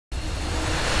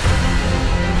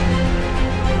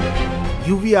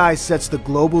UVeye sets the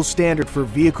global standard for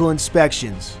vehicle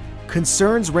inspections.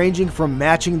 Concerns ranging from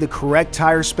matching the correct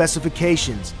tire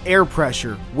specifications, air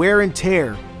pressure, wear and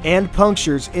tear, and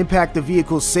punctures impact the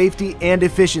vehicle's safety and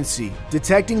efficiency.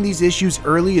 Detecting these issues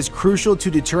early is crucial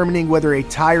to determining whether a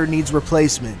tire needs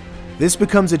replacement. This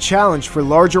becomes a challenge for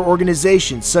larger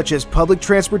organizations such as public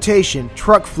transportation,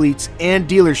 truck fleets, and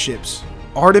dealerships.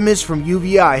 Artemis from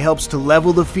UVeye helps to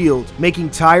level the field, making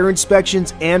tire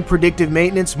inspections and predictive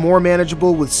maintenance more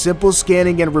manageable with simple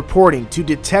scanning and reporting to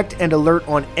detect and alert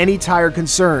on any tire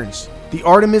concerns. The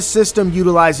Artemis system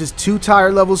utilizes 2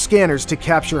 tire-level scanners to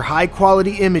capture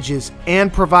high-quality images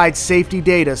and provide safety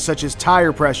data such as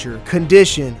tire pressure,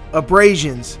 condition,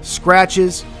 abrasions,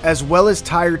 scratches, as well as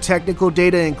tire technical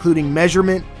data including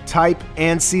measurement, type,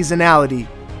 and seasonality.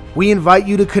 We invite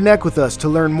you to connect with us to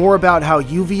learn more about how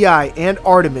UVeye and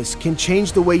Artemis can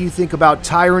change the way you think about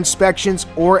tire inspections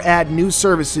or add new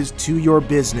services to your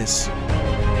business.